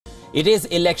It is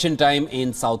election time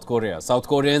in South Korea. South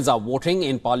Koreans are voting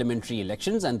in parliamentary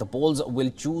elections and the polls will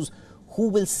choose who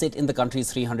will sit in the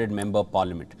country's 300-member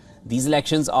parliament. These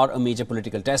elections are a major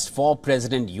political test for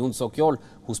President Yoon Suk Yeol,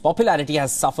 whose popularity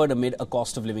has suffered amid a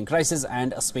cost of living crisis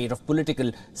and a spate of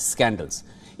political scandals.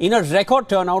 In a record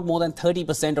turnout, more than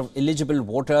 30% of eligible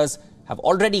voters have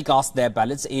already cast their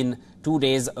ballots in 2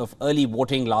 days of early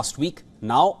voting last week.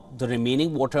 Now, the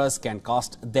remaining voters can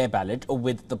cast their ballot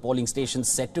with the polling stations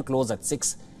set to close at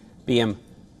 6 p.m.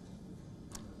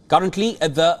 Currently,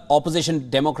 the opposition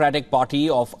Democratic Party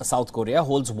of South Korea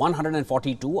holds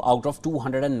 142 out of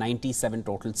 297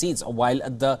 total seats, while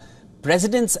the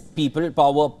President's People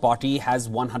Power Party has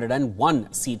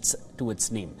 101 seats to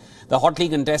its name. The hotly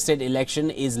contested election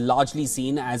is largely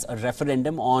seen as a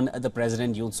referendum on the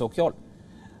President Yoon Suk Yeol.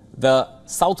 The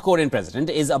South Korean president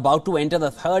is about to enter the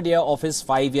third year of his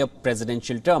 5-year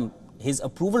presidential term. His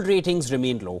approval ratings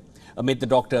remain low amid the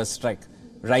doctors' strike,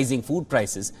 rising food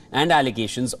prices and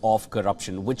allegations of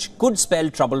corruption, which could spell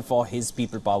trouble for his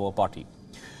People Power Party.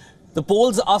 The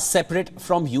polls are separate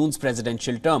from Yoon's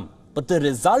presidential term, but the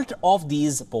result of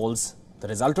these polls, the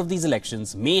result of these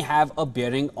elections may have a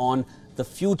bearing on the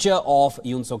future of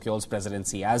Yoon Suk Yeol's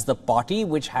presidency, as the party,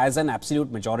 which has an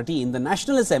absolute majority in the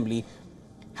National Assembly,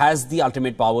 has the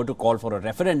ultimate power to call for a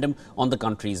referendum on the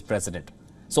country's president.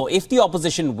 So if the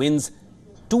opposition wins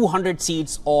 200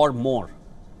 seats or more,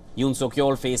 Yoon Suk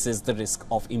Yeol faces the risk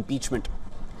of impeachment.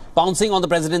 Pouncing on the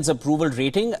president's approval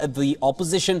rating, the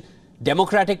opposition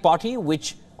Democratic Party,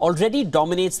 which already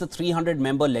dominates the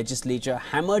 300-member legislature,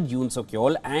 hammered Yoon Suk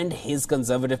Yeol and his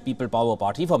Conservative People Power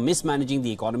Party for mismanaging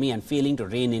the economy and failing to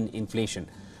rein in inflation.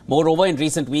 Moreover, in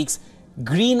recent weeks,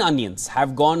 green onions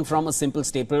have gone from a simple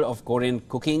staple of Korean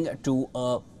cooking to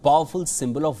a powerful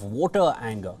symbol of voter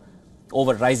anger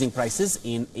over rising prices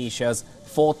in Asia's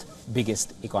fourth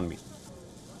biggest economy.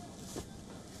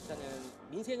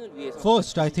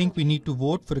 First, I think we need to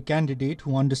vote for a candidate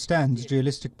who understands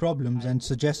realistic problems and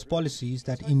suggests policies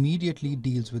that immediately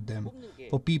deals with them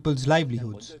for people's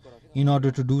livelihoods. In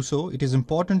order to do so, it is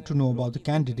important to know about the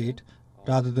candidate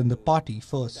rather than the party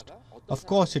first. Of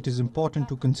course, it is important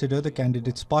to consider the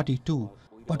candidate's party too,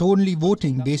 but only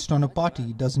voting based on a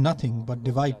party does nothing but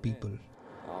divide people.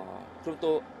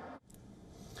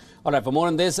 All right, for more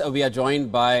on this, we are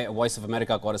joined by Voice of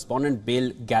America correspondent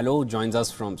Bill Gallo, who joins us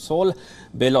from Seoul.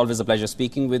 Bill, always a pleasure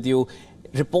speaking with you.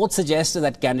 Reports suggest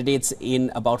that candidates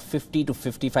in about 50 to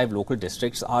 55 local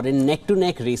districts are in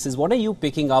neck-to-neck races. What are you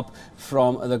picking up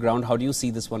from the ground? How do you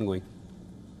see this one going?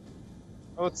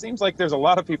 Well, it seems like there's a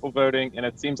lot of people voting, and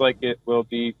it seems like it will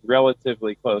be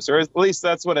relatively close, or at least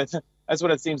that's what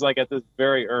it seems like at this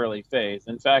very early phase.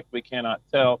 In fact, we cannot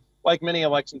tell. Like many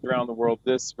elections around the world,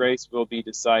 this race will be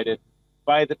decided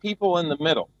by the people in the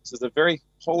middle. This is a very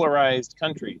polarized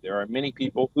country. There are many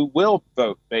people who will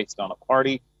vote based on a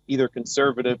party, either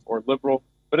conservative or liberal,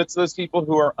 but it's those people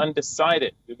who are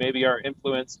undecided, who maybe are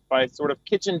influenced by sort of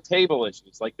kitchen table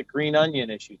issues, like the green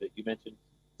onion issue that you mentioned.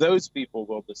 Those people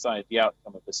will decide the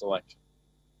outcome of this election.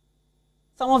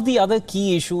 Some of the other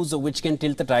key issues which can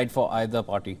tilt the tide for either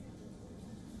party.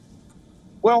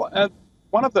 Well,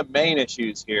 one of the main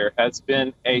issues here has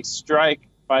been a strike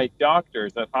by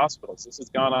doctors at hospitals. This has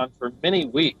gone on for many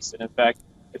weeks, and in fact,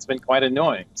 it's been quite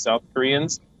annoying. South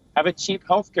Koreans have a cheap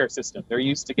healthcare system. They're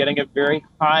used to getting a very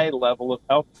high level of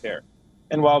healthcare.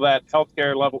 And while that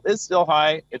healthcare level is still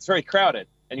high, it's very crowded,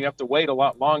 and you have to wait a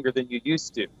lot longer than you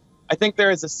used to. I think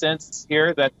there is a sense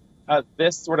here that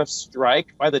this sort of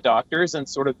strike by the doctors and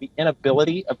sort of the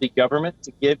inability of the government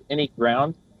to give any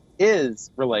ground is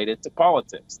related to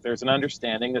politics. There's an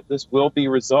understanding that this will be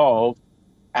resolved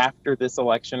after this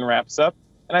election wraps up,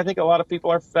 and I think a lot of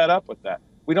people are fed up with that.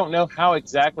 We don't know how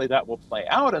exactly that will play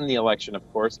out in the election,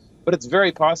 of course, but it's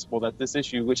very possible that this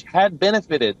issue, which had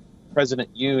benefited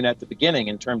President Yoon at the beginning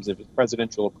in terms of his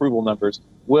presidential approval numbers,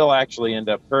 will actually end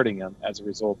up hurting him as a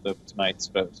result of tonight's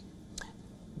vote.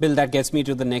 Bill, that gets me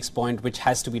to the next point, which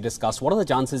has to be discussed. What are the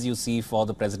chances you see for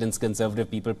the President's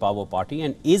Conservative People Power Party?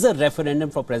 And is a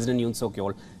referendum for President Yoon Suk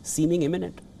Yeol seeming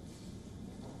imminent?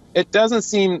 It doesn't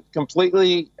seem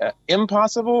completely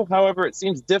impossible. However, it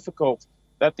seems difficult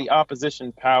that the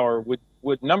opposition power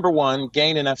would, number one,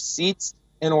 gain enough seats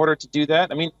in order to do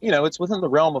that. I mean, you know, it's within the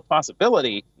realm of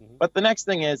possibility. But the next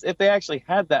thing is, if they actually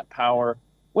had that power,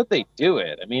 would they do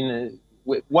it? I mean,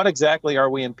 what exactly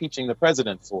are we impeaching the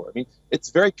president for? I mean,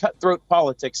 it's very cutthroat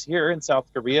politics here in South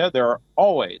Korea. There are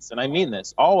always, and I mean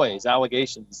this, always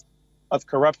allegations of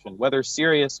corruption, whether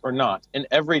serious or not, in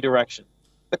every direction.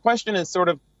 The question is sort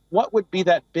of, what would be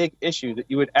that big issue that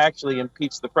you would actually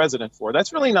impeach the president for?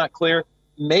 That's really not clear.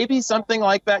 maybe something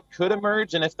like that could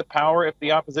emerge. And if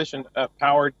the opposition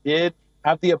power did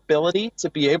have the ability to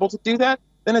be able to do that,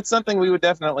 then it's something we would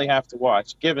definitely have to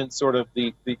watch, given sort of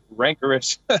the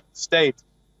rancorish state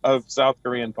of South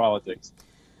Korean politics.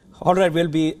 All right, Bill,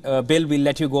 we'll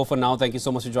let you go for now. Thank you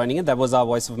so much for joining in. That was our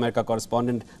Voice of America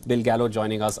correspondent, Bill Gallo,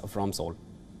 joining us from Seoul.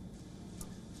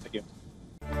 Thank you.